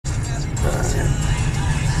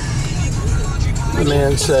The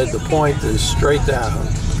man said the point is straight down.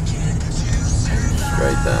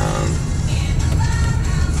 Straight down.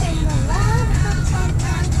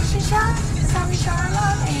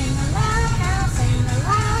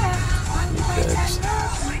 Fixed.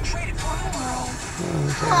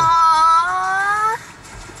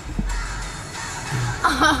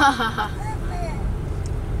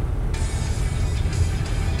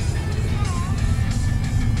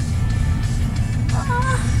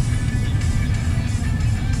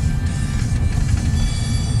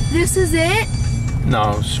 This is it?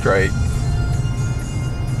 No, straight.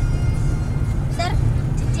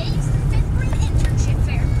 Today's the 5th grade internship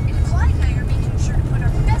fair, and Clyde and I are making sure to put our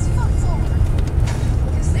best foot forward.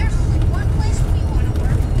 Because there's only one place we want to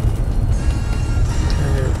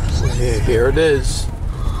work. Here it is.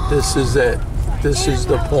 This is it. This is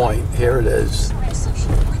the point. Here it is.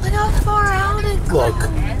 Look how far out it goes.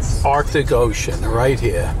 Look, Arctic Ocean right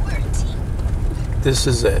here. This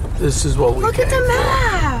is it. This is what we Look came at the for.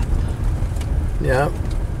 map. Yep.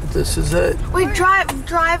 This is it. Wait,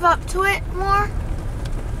 drive up to it more.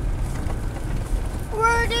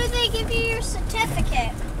 Where do they give you your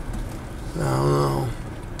certificate? I don't know.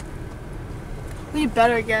 We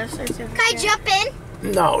better get a certificate. Can I jump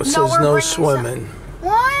in? No, it says we're no bringing swimming.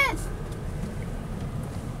 What?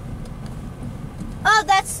 Oh,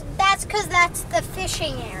 that's because that's the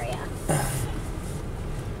fishing area.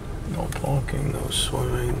 No parking, no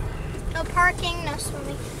swimming. No parking, no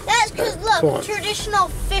swimming. That's because, Come on. look, traditional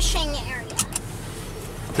fishing area.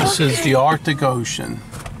 This is the Arctic Ocean.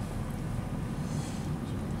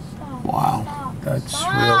 Wow, that's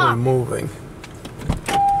really moving.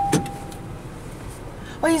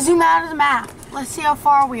 Wait, zoom out of the map. Let's see how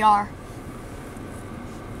far we are.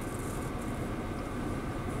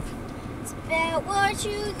 It's about what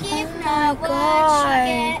you give, Oh not my what God.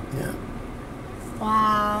 you get. Yeah.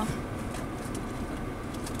 Wow.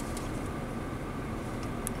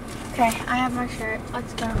 Okay, I have my shirt.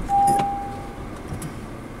 Let's go.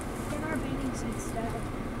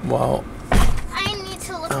 Well, I need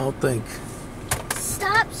to I look. don't think.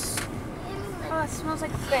 Stop. Oh, it smells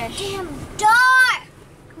like fish. Damn door!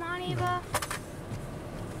 Come on, Eva.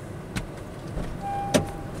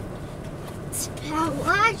 It's about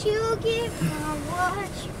what you give, not what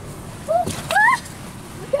you.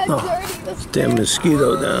 Look how Oh, dirty this damn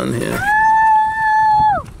mosquito down here.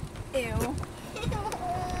 Ew.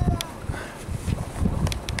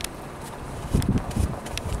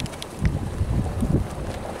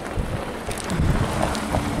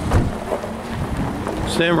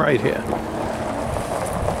 Stand right here.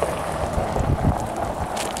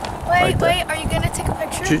 Wait, there. are you gonna take a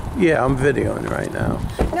picture? Yeah, I'm videoing right now.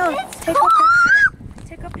 No, take a picture.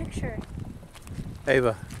 Take a picture.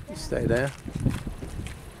 Ava, you stay there.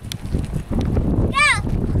 Yeah.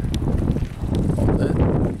 Hold it.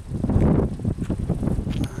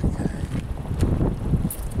 Okay.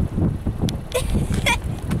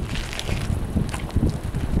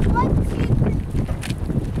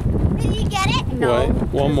 Did you get it? No. Wait,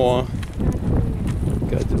 one more.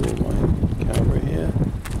 Gotta do my camera here.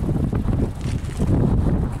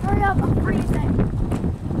 Hurry up, I'm freezing.